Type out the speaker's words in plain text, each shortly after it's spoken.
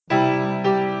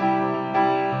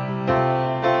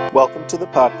Welcome to the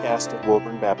podcast of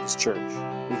Woburn Baptist Church.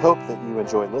 We hope that you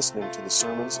enjoy listening to the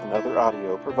sermons and other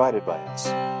audio provided by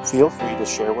us. Feel free to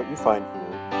share what you find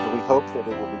here, and we hope that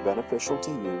it will be beneficial to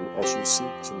you as you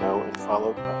seek to know and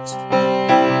follow Christ.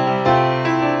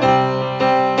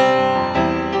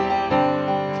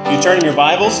 If you turn in your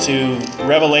Bibles to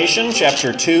Revelation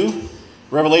chapter 2.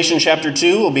 Revelation chapter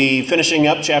 2, we'll be finishing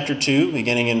up chapter 2,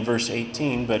 beginning in verse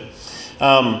 18. But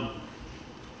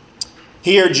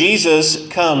here Jesus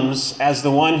comes as the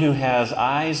one who has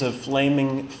eyes of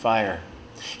flaming fire.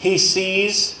 He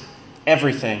sees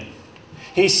everything.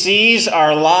 He sees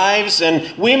our lives,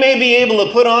 and we may be able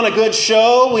to put on a good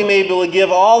show. We may be able to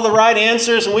give all the right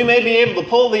answers, and we may be able to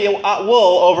pull the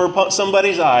wool over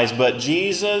somebody's eyes. But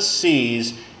Jesus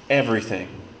sees everything.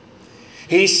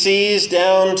 He sees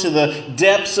down to the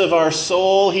depths of our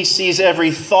soul. He sees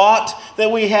every thought that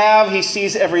we have. He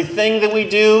sees everything that we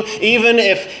do. Even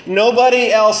if nobody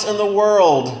else in the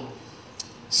world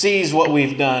sees what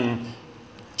we've done,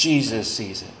 Jesus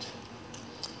sees it.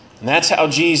 And that's how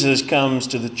Jesus comes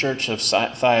to the church of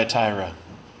Thyatira.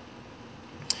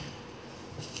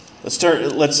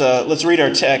 Let's read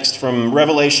our text from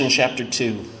Revelation chapter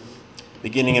 2,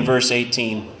 beginning in verse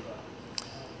 18.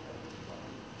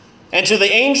 And to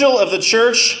the angel of the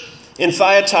church in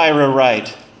Thyatira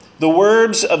write, the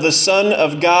words of the Son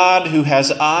of God, who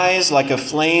has eyes like a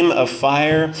flame of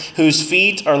fire, whose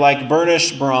feet are like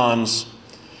burnished bronze.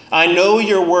 I know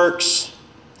your works,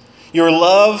 your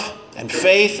love and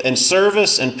faith and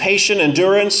service and patient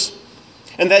endurance,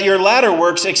 and that your latter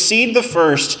works exceed the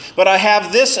first. But I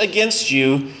have this against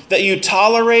you, that you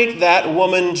tolerate that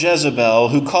woman Jezebel,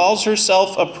 who calls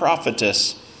herself a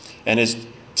prophetess, and is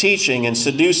teaching and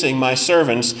seducing my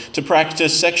servants to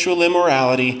practice sexual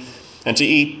immorality and to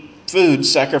eat food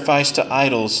sacrificed to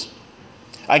idols.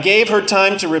 I gave her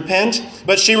time to repent,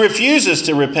 but she refuses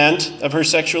to repent of her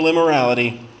sexual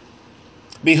immorality.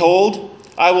 Behold,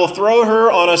 I will throw her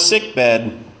on a sick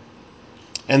bed,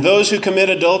 and those who commit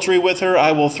adultery with her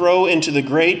I will throw into the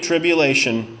great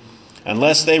tribulation,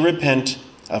 unless they repent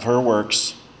of her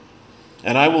works.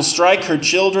 And I will strike her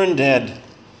children dead.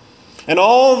 And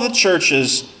all the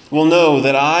churches will know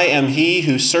that I am he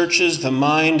who searches the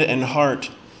mind and heart.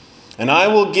 And I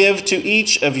will give to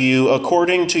each of you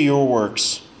according to your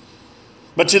works.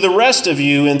 But to the rest of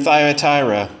you in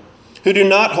Thyatira, who do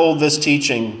not hold this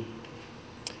teaching,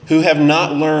 who have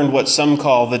not learned what some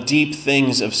call the deep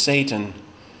things of Satan,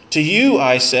 to you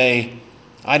I say,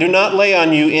 I do not lay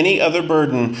on you any other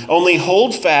burden, only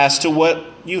hold fast to what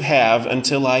you have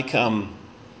until I come.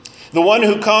 The one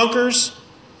who conquers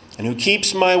and who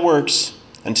keeps my works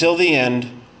until the end,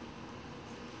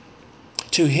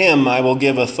 to him I will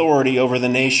give authority over the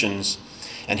nations,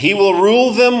 and he will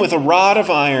rule them with a rod of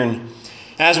iron,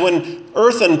 as when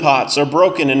earthen pots are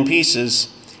broken in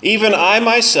pieces. Even I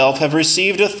myself have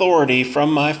received authority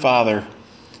from my Father,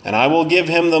 and I will give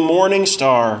him the morning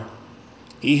star.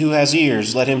 He who has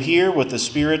ears, let him hear what the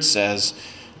Spirit says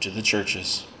to the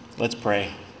churches. Let's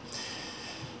pray.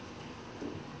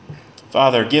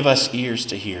 Father, give us ears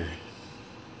to hear.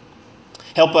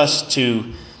 Help us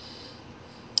to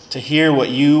hear what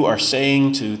you are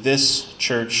saying to this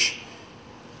church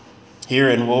here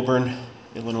in Woburn,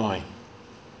 Illinois.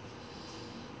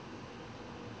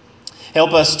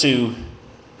 Help us to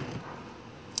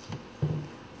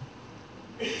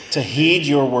heed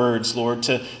your words, Lord,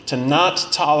 to not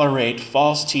tolerate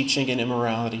false teaching and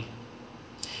immorality.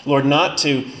 Lord, not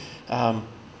to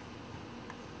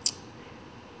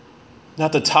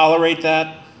tolerate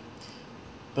that,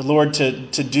 but Lord,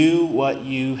 to do what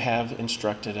you have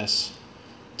instructed us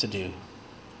to do.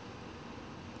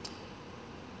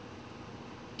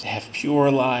 To have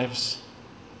pure lives,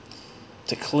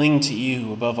 to cling to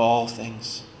you above all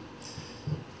things.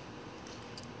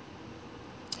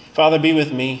 Father, be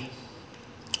with me,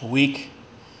 a weak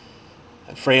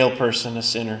and frail person, a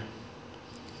sinner.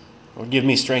 Lord, give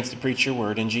me strength to preach your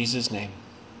word in Jesus' name.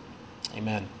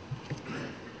 Amen.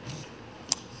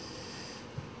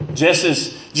 Just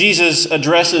as Jesus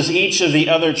addresses each of the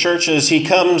other churches, he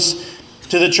comes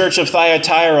to the church of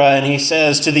Thyatira and he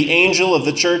says, to the angel of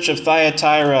the church of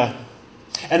Thyatira.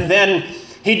 And then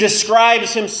he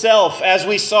describes himself, as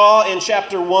we saw in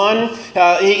chapter 1.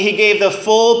 He gave the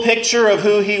full picture of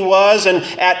who he was. And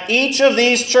at each of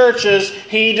these churches,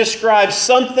 he describes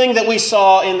something that we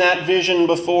saw in that vision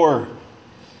before.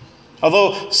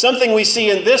 Although something we see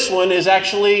in this one is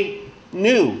actually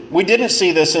new. We didn't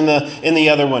see this in the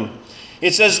other one.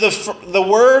 It says the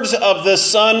words of the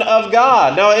Son of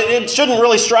God. Now, it shouldn't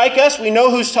really strike us. We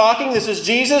know who's talking. This is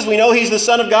Jesus. We know he's the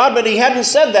Son of God, but he hadn't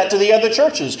said that to the other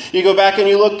churches. You go back and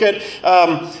you look at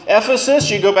Ephesus.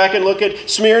 You go back and look at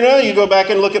Smyrna. You go back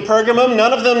and look at Pergamum.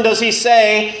 None of them does he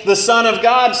say the Son of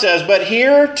God says. But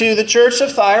here to the church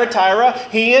of Thyatira,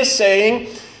 he is saying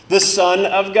the Son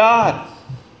of God.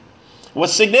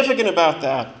 What's significant about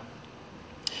that?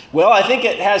 Well, I think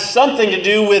it has something to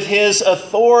do with his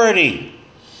authority.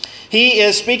 He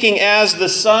is speaking as the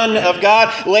Son of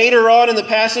God. Later on in the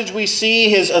passage, we see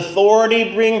his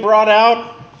authority being brought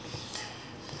out.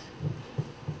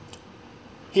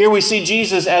 Here we see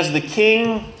Jesus as the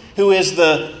King who is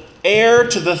the heir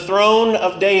to the throne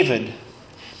of David.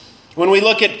 When we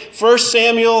look at 1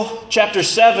 Samuel chapter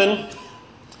 7,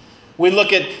 we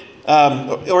look at,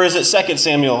 or is it 2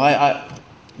 Samuel? I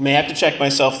may have to check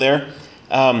myself there.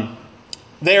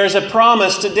 There is a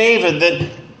promise to David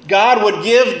that God would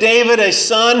give David a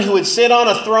son who would sit on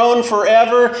a throne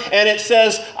forever. And it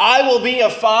says, I will be a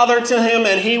father to him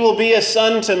and he will be a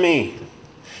son to me.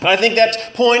 And I think that's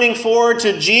pointing forward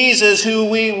to Jesus, who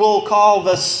we will call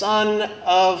the Son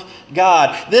of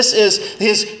God. This is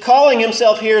his calling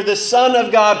himself here the Son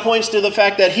of God points to the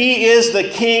fact that he is the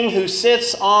King who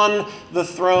sits on the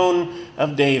throne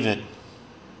of David.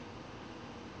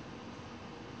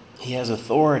 He has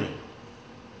authority.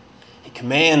 He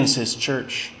commands his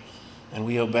church, and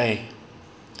we obey.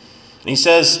 And he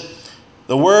says,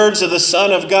 the words of the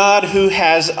Son of God who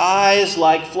has eyes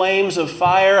like flames of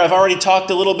fire. I've already talked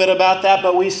a little bit about that,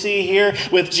 but we see here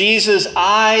with Jesus'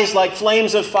 eyes like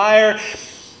flames of fire,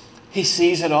 he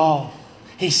sees it all.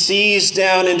 He sees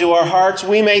down into our hearts.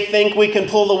 We may think we can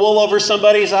pull the wool over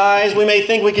somebody's eyes. We may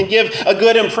think we can give a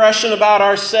good impression about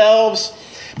ourselves.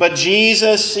 But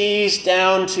Jesus sees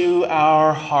down to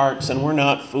our hearts, and we're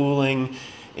not fooling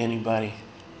anybody.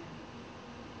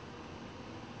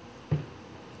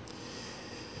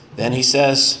 Then he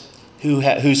says,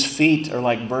 whose feet are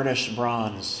like burnished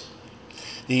bronze.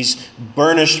 These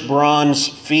burnished bronze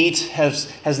feet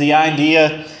has the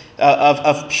idea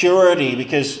of purity,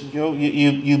 because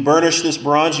you burnish this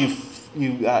bronze, you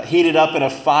heat it up in a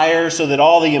fire so that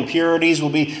all the impurities will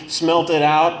be smelted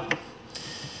out.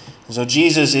 So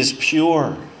Jesus is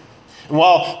pure. And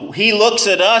while he looks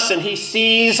at us and he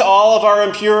sees all of our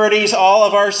impurities, all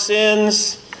of our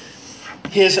sins,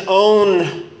 his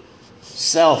own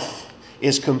self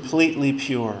is completely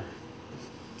pure.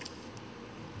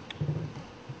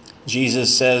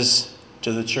 Jesus says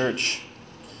to the church,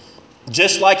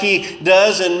 just like he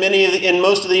does in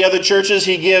most of the other churches,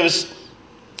 he gives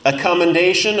a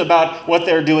commendation about what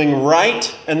they're doing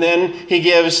right, and then he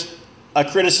gives a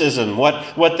criticism,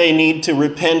 what they need to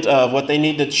repent of, what they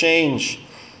need to change.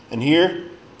 And here,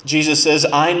 Jesus says,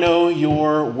 I know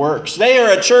your works. They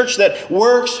are a church that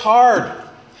works hard.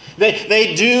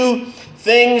 They do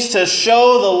things to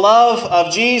show the love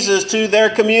of Jesus to their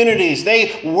communities.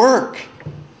 They work.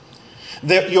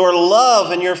 Your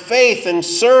love and your faith and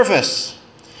service.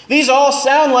 These all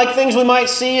sound like things we might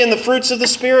see in the fruits of the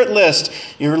Spirit list.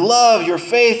 Your love, your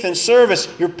faith and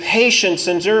service, your patience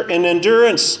and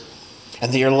endurance.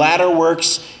 And your latter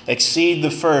works exceed the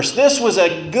first. This was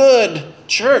a good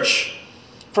church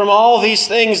from all these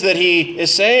things that he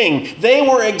is saying. They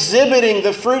were exhibiting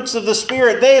the fruits of the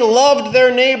Spirit. They loved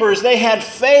their neighbors. They had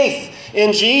faith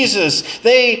in Jesus.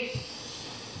 They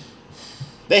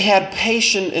had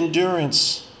patient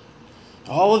endurance.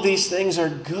 All of these things are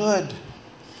good.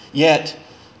 Yet,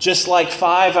 just like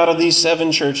 5 out of these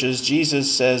 7 churches,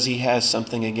 Jesus says he has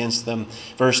something against them.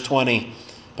 Verse 20,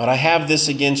 but I have this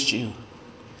against you,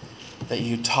 that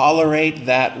you tolerate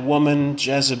that woman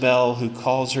Jezebel who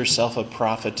calls herself a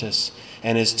prophetess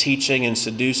and is teaching and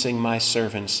seducing my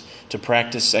servants to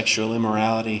practice sexual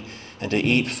immorality and to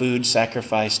eat food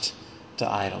sacrificed to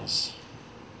idols.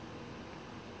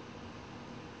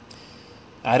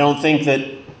 I don't think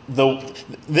that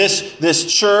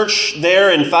this church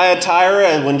there in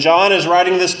Thyatira, when John is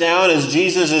writing this down as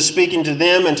Jesus is speaking to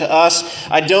them and to us,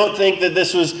 I don't think that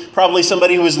this was probably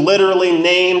somebody who was literally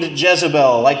named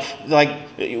Jezebel. Like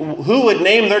who would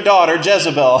name their daughter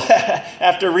Jezebel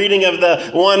after reading of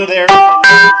the one there in 1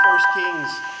 Kings?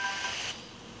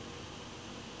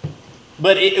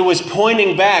 But it was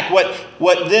pointing back.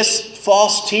 What this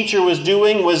false teacher was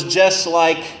doing was just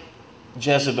like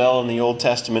Jezebel in the Old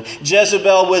Testament.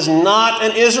 Jezebel was not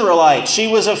an Israelite. She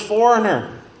was a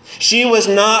foreigner. She was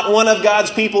not one of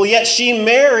God's people, yet she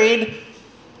married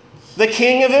the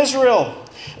king of Israel.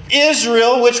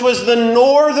 Israel, which was the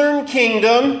northern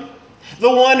kingdom,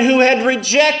 the one who had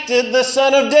rejected the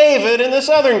son of David in the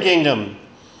southern kingdom.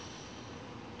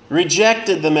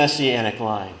 Rejected the messianic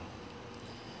line.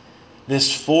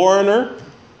 This foreigner,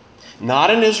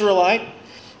 not an Israelite,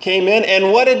 came in.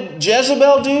 And what did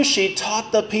Jezebel do? She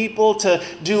taught the people to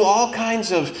do all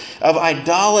kinds of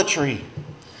idolatry.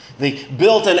 They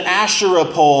built an Asherah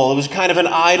pole. It was kind of an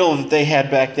idol that they had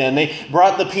back then. They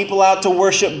brought the people out to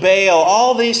worship Baal.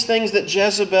 All these things that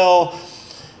Jezebel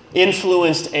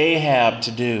influenced Ahab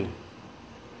to do.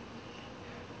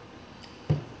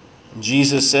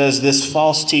 Jesus says this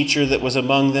false teacher that was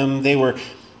among them,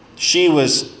 she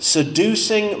was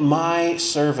seducing my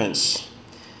servants.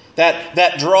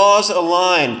 That draws a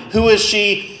line. Who is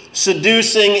she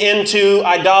seducing into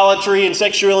idolatry and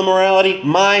sexual immorality?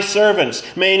 My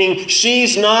servants. Meaning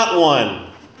she's not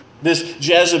one. This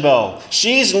Jezebel.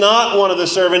 She's not one of the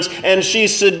servants, and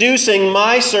she's seducing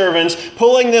my servants,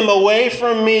 pulling them away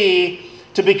from me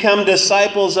to become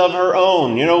disciples of her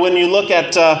own. You know, when you look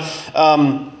at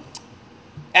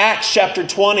Acts chapter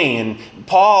 20, and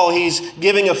Paul, he's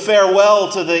giving a farewell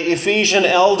to the Ephesian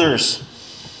elders.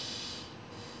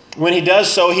 When he does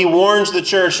so, he warns the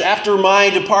church, after my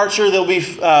departure,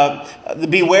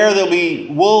 beware, there'll be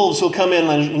wolves who'll come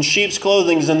in sheep's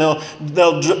clothing, and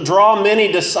they'll draw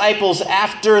many disciples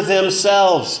after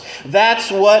themselves.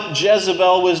 That's what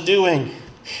Jezebel was doing.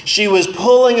 She was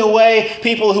pulling away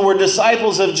people who were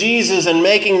disciples of Jesus and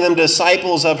making them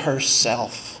disciples of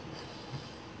herself.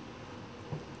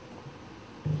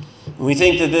 We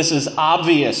think that this is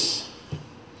obvious.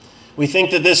 We think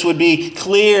that this would be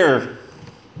clear.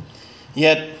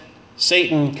 Yet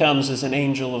Satan comes as an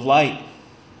angel of light.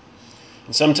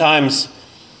 And sometimes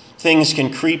things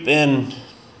can creep in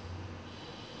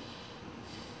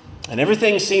and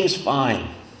everything seems fine.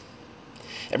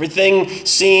 Everything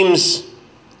seems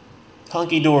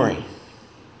hunky-dory.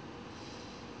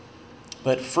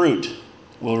 But fruit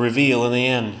will reveal in the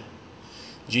end.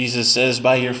 Jesus says,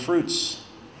 by your fruits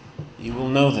you will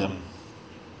know them.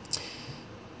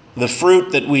 The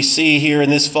fruit that we see here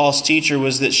in this false teacher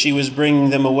was that she was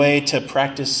bringing them away to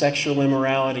practice sexual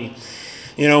immorality.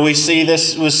 You know, we see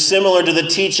this was similar to the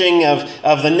teaching of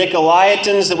the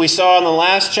Nicolaitans that we saw in the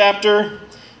last chapter.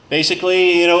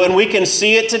 Basically, and we can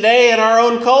see it today in our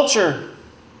own culture.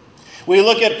 We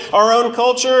look at our own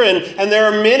culture, and there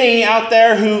are many out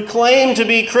there who claim to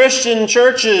be Christian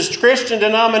churches, Christian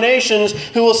denominations,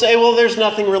 who will say, well, there's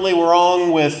nothing really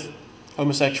wrong with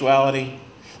homosexuality.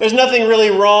 There's nothing really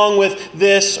wrong with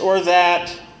this or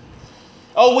that.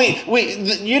 Oh,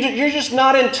 you're just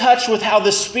not in touch with how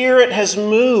the Spirit has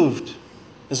moved,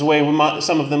 is the way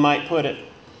some of them might put it.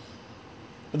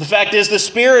 But the fact is, the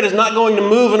Spirit is not going to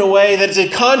move in a way that is in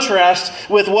contrast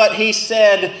with what He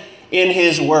said in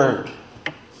His Word.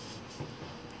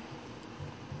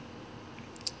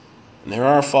 And there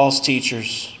are false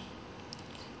teachers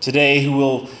today who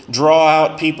will draw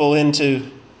out people into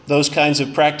those kinds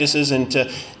of practices and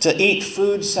to eat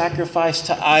food sacrificed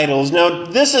to idols. Now,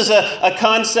 this is a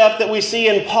concept that we see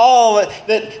in Paul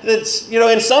that's,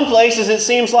 in some places it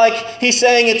seems like he's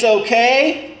saying it's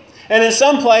okay, and in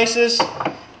some places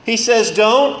he says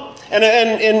don't. And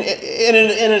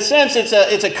in a sense,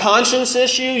 it's a conscience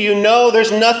issue.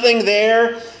 There's nothing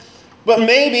there. But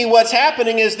maybe what's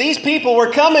happening is these people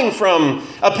were coming from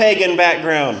a pagan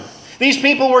background. These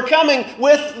people were coming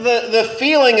with the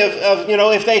feeling of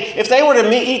if they were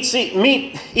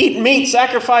to eat meat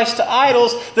sacrificed to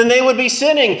idols, then they would be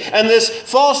sinning. And this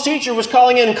false teacher was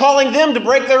calling them to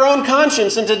break their own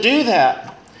conscience and to do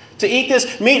that, to eat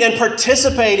this meat and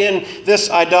participate in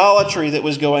this idolatry that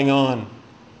was going on.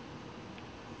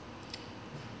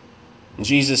 And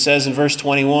Jesus says in verse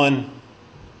 21,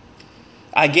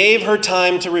 I gave her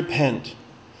time to repent,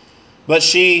 but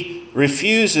she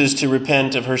refuses to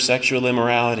repent of her sexual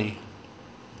immorality.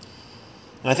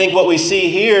 And I think what we see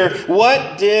here,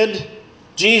 what did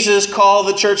Jesus call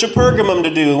the church of Pergamum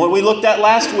to do? What we looked at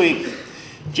last week.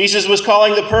 Jesus was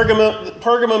calling the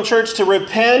Pergamum church to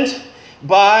repent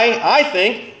by, I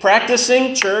think,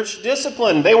 practicing church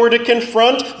discipline. They were to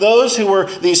confront those who were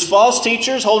these false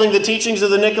teachers holding the teachings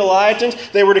of the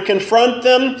Nicolaitans. They were to confront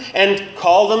them and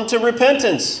call them to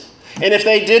repentance. And if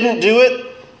they didn't do it,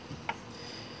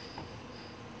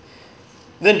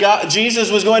 then Jesus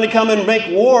was going to come and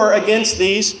make war against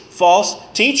these false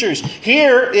teachers.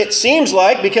 Here, it seems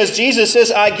like, because Jesus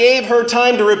says, I gave her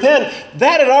time to repent,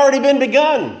 that had already been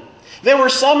begun. There were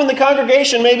some in the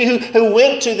congregation maybe who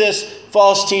went to this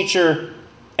false teacher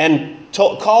and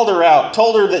called her out,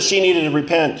 told her that she needed to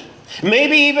repent.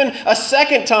 Maybe even a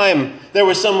second time there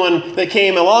was someone that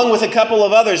came along with a couple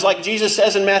of others, like Jesus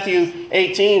says in Matthew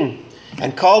 18.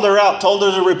 And called her out, told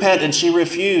her to repent, and she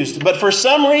refused. But for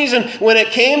some reason, when it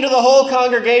came to the whole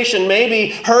congregation,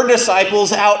 maybe her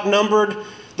disciples outnumbered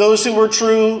those who were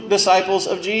true disciples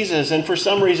of Jesus. And for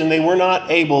some reason, they were not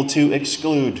able to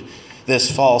exclude this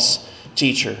false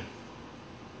teacher.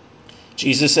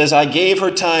 Jesus says, I gave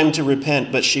her time to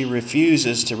repent, but she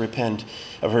refuses to repent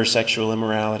of her sexual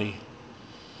immorality.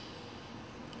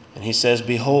 And he says,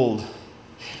 behold,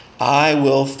 I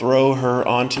will throw her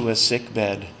onto a sick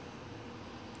bed,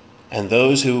 and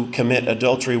those who commit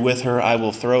adultery with her I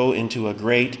will throw into a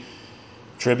great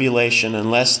tribulation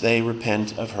unless they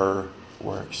repent of her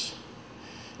works.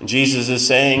 And Jesus is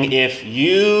saying, if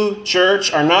you,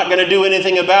 church, are not going to do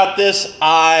anything about this,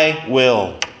 I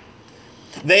will.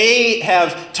 They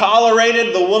have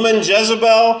tolerated the woman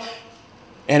Jezebel,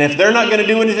 and if they're not going to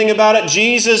do anything about it,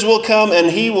 Jesus will come and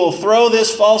he will throw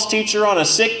this false teacher on a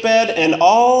sick bed and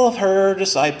all of her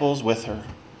disciples with her.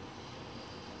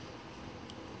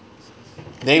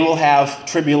 They will have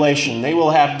tribulation. They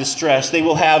will have distress. They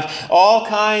will have all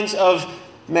kinds of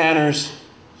manners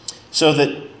so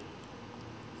that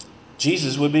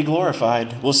Jesus would be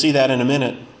glorified. We'll see that in a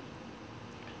minute.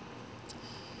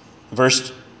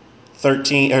 Verse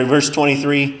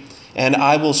 23, and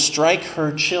I will strike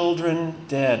her children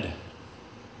dead.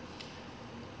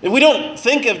 We don't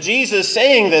think of Jesus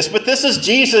saying this, but this is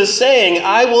Jesus saying,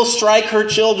 I will strike her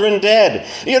children dead.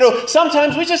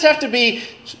 Sometimes we just have to be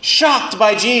shocked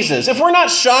by Jesus. If we're not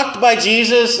shocked by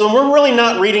Jesus, then we're really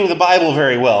not reading the Bible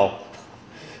very well.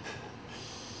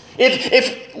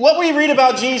 If what we read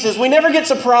about Jesus, we never get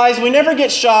surprised, we never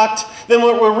get shocked, then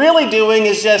what we're really doing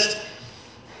is just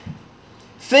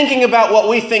thinking about what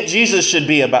we think Jesus should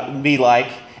be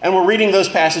like, and we're reading those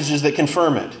passages that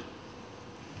confirm it.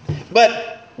 But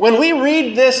when we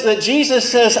read this, that Jesus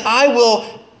says, I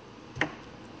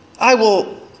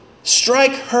will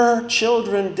strike her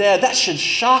children dead, that should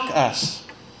shock us.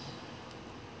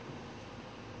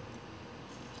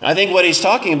 I think what he's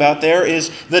talking about there is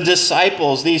the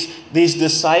disciples, these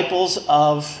disciples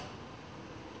of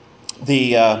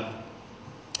the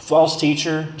false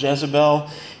teacher, Jezebel.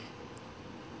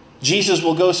 Jesus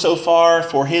will go so far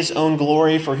for his own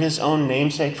glory, for his own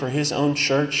namesake, for his own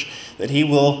church, that he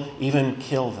will even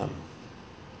kill them.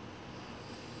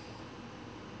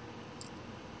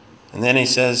 And then he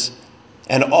says,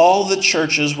 and all the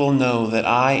churches will know that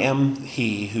I am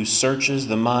he who searches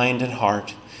the mind and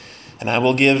heart, and I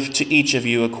will give to each of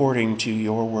you according to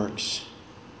your works.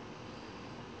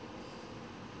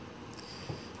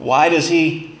 Why does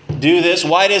he do this?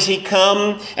 Why does he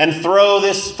come and throw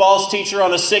this false teacher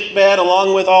on a sick bed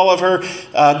along with all of her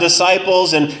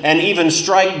disciples and even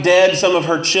strike dead some of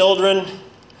her children?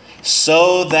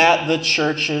 So that the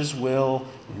churches will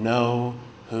know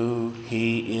who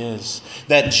he is.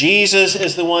 That Jesus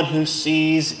is the one who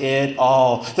sees it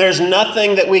all. There's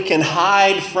nothing that we can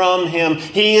hide from him.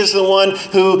 He is the one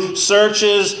who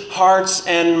searches hearts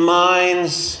and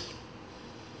minds.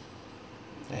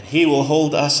 And he will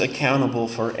hold us accountable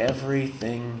for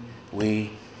everything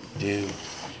we do,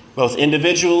 both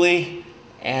individually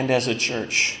and as a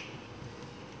church.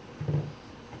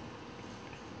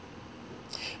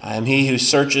 I am he who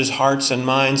searches hearts and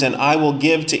minds, and I will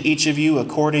give to each of you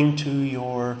according to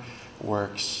your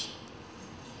works.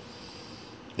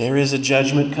 There is a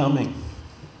judgment coming.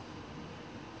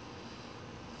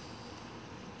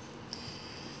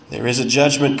 There is a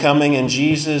judgment coming, and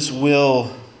Jesus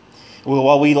will,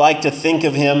 while we like to think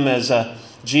of him as a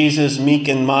Jesus meek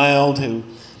and mild who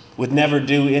would never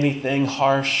do anything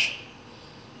harsh,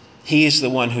 he is the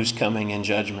one who's coming in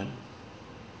judgment.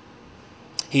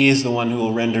 He is the one who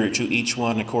will render to each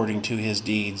one according to his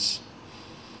deeds.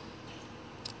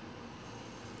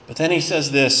 But then he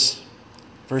says this,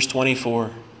 verse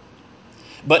 24,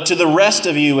 but to the rest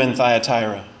of you in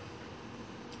Thyatira.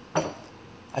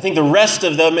 I think the rest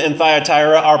of them in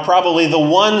Thyatira are probably the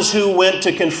ones who went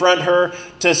to confront her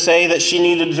to say that she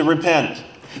needed to repent.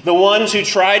 The ones who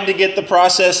tried to get the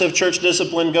process of church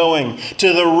discipline going.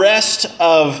 To the rest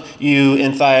of you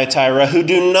in Thyatira who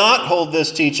do not hold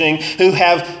this teaching, who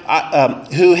have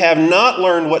not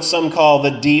learned what some call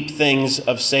the deep things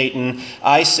of Satan,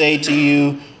 I say to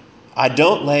you, I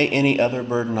don't lay any other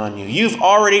burden on you. You've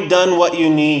already done what you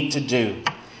need to do.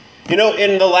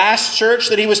 In the last church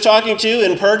that he was talking to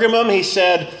in Pergamum, he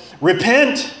said,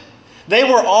 repent. They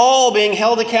were all being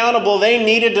held accountable. They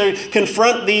needed to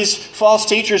confront these false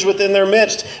teachers within their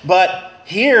midst. But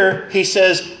here he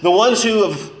says, the ones who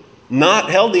have not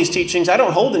held these teachings, I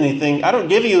don't hold anything. I don't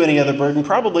give you any other burden,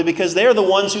 probably because they're the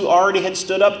ones who already had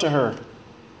stood up to her.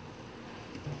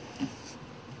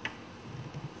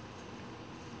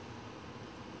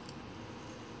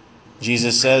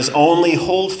 Jesus says, only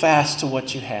hold fast to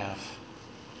what you have.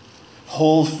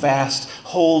 Hold fast,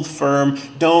 hold firm,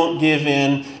 don't give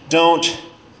in, don't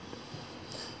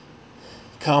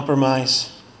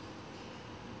compromise.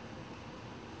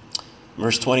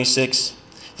 Verse 26,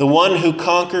 the one who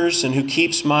conquers and who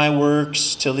keeps my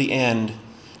works till the end,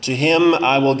 to him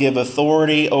I will give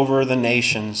authority over the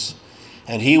nations,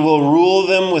 and he will rule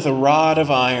them with a rod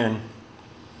of iron,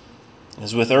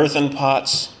 as with earthen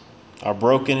pots are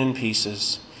broken in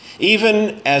pieces,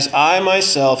 even as I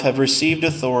myself have received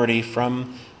authority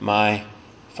from my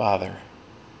Father.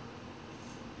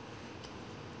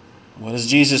 What does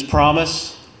Jesus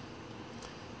promise?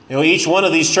 Each one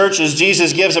of these churches,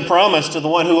 Jesus gives a promise to the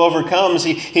one who overcomes.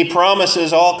 He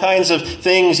promises all kinds of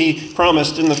things. He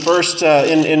promised in the first,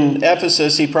 in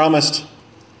Ephesus, he promised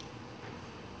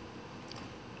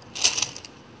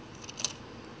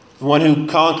the one who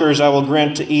conquers, I will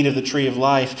grant to eat of the tree of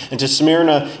life. And to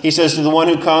Smyrna, he says, to the one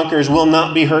who conquers will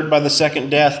not be hurt by the second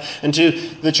death. And to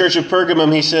the church of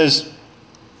Pergamum, he says,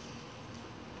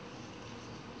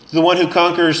 the one who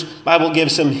conquers, I will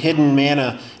give some hidden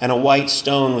manna and a white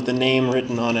stone with the name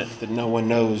written on it that no one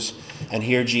knows. And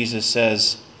here Jesus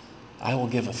says, I will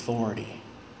give authority.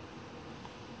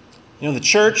 The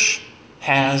church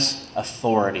has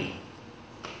authority.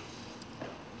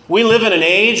 We live in an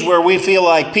age where we feel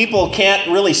like people can't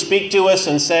really speak to us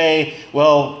and say,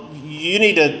 well, you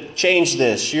need to change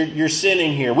this. You're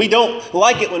sinning here. We don't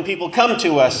like it when people come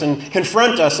to us and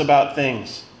confront us about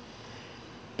things.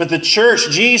 But the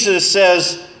church, Jesus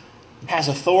says, has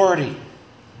authority.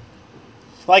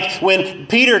 Like when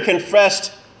Peter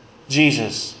confessed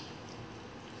Jesus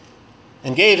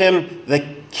and gave him the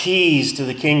keys to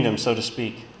the kingdom, so to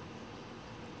speak.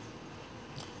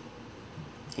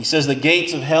 He says the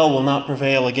gates of hell will not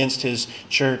prevail against his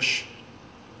church.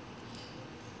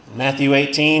 In Matthew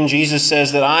 18, Jesus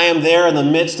says that I am there in the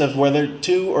midst of whether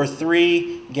 2 or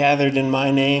 3 gathered in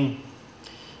my name.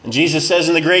 And Jesus says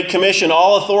in the Great Commission,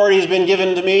 all authority has been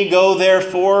given to me, go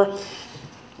therefore.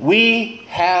 We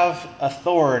have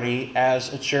authority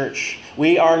as a church.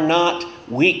 We are not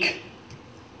weak.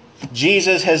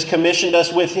 Jesus has commissioned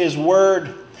us with his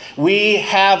word. We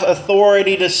have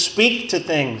authority to speak to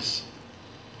things.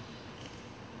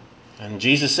 And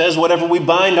Jesus says whatever we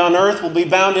bind on earth will be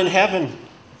bound in heaven.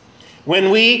 When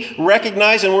we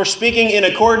recognize and we're speaking in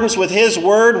accordance with his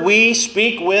word, we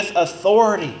speak with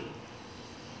authority.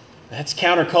 That's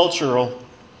countercultural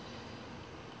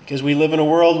because we live in a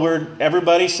world where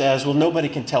everybody says, well, nobody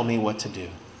can tell me what to do.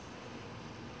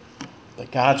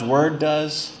 But God's word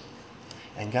does,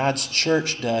 and God's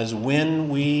church does when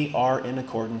we are in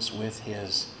accordance with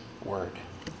his word.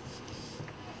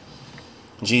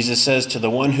 Jesus says, to the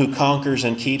one who conquers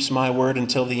and keeps my word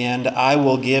until the end, I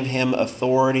will give him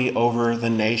authority over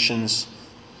the nations.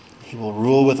 He will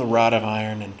rule with a rod of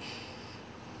iron. And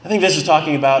I think this is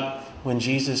talking about when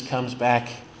Jesus comes back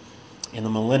in the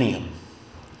millennium.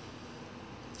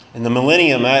 In the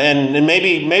millennium, and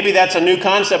maybe that's a new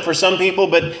concept for some people,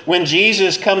 but when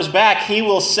Jesus comes back, he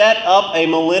will set up a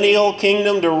millennial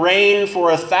kingdom to reign for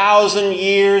 1,000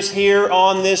 years here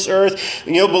on this earth.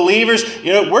 Believers,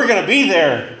 we're going to be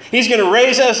there. He's going to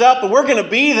raise us up, and we're going to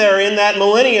be there in that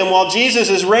millennium while Jesus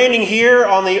is reigning here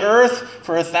on the earth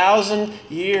for 1,000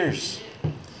 years.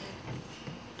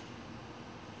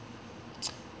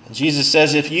 Jesus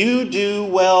says, if you do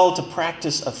well to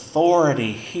practice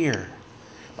authority here,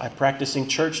 by practicing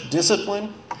church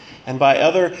discipline and by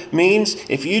other means,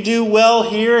 if you do well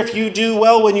here, if you do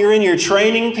well when you're in your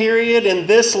training period in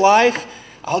this life,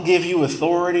 I'll give you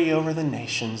authority over the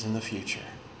nations in the future.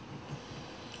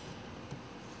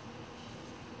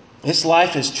 This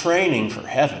life is training for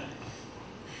heaven.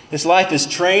 This life is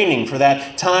training for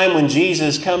that time when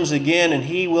Jesus comes again and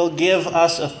he will give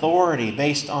us authority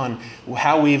based on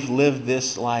how we've lived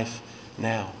this life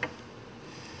now.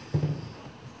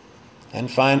 And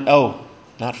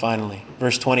not finally.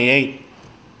 Verse 28.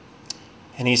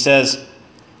 And he says,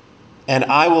 and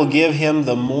I will give him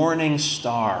the morning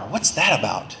star. What's that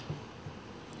about?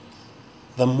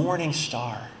 The morning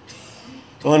star.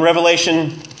 Well, in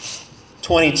Revelation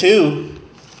 22,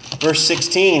 verse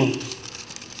 16,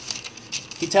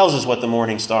 he tells us what the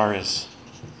morning star is.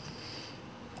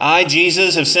 I,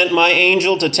 Jesus, have sent my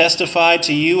angel to testify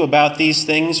to you about these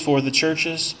things for the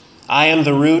churches. I am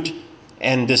the root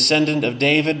and descendant of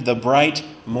David, the bright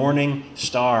morning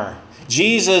star.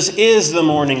 Jesus is the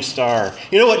morning star.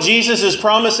 You know what Jesus is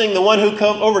promising the one who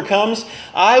overcomes?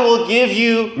 I will give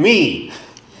you me.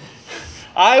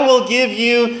 I will give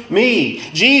you me.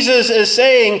 Jesus is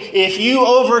saying, if you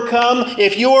overcome,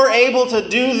 if you're able to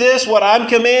do this, what I'm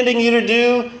commanding you to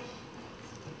do,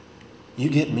 you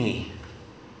get me.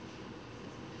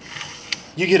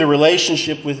 You get a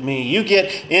relationship with me. You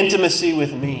get intimacy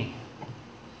with me.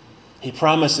 He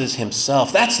promises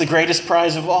himself. That's the greatest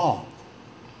prize of all.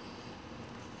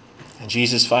 And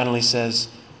Jesus finally says,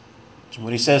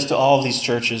 what he says to all of these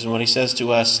churches and what he says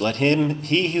to us,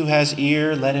 he who has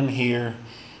ear, let him hear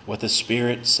what the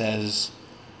Spirit says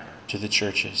to the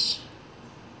churches.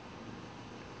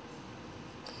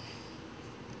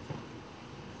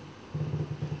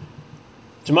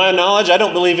 To my knowledge, I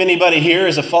don't believe anybody here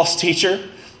is a false teacher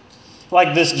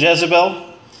like this Jezebel.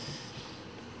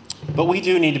 But we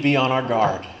do need to be on our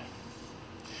guard.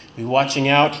 Be watching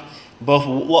out, both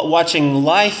watching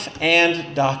life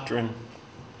and doctrine.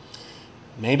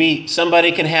 Maybe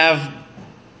somebody can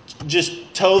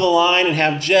just toe the line and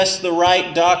have just the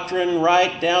right doctrine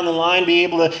right down the line, be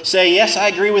able to say, yes, I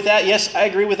agree with that, yes, I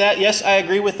agree with that, yes, I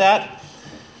agree with that.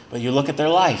 But you look at their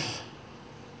life.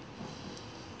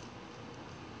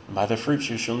 By their fruits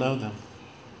you shall know them.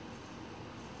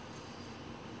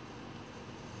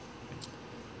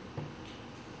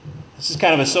 This is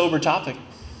kind of a sober topic.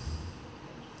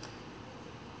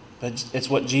 But it's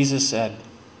what Jesus said.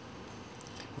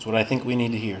 It's what I think we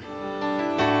need to hear.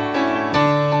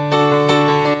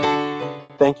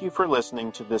 Thank you for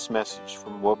listening to this message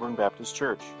from Woburn Baptist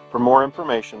Church. For more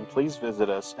information, please visit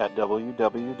us at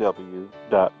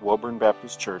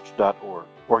www.woburnbaptistchurch.org,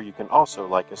 or you can also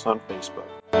like us on Facebook.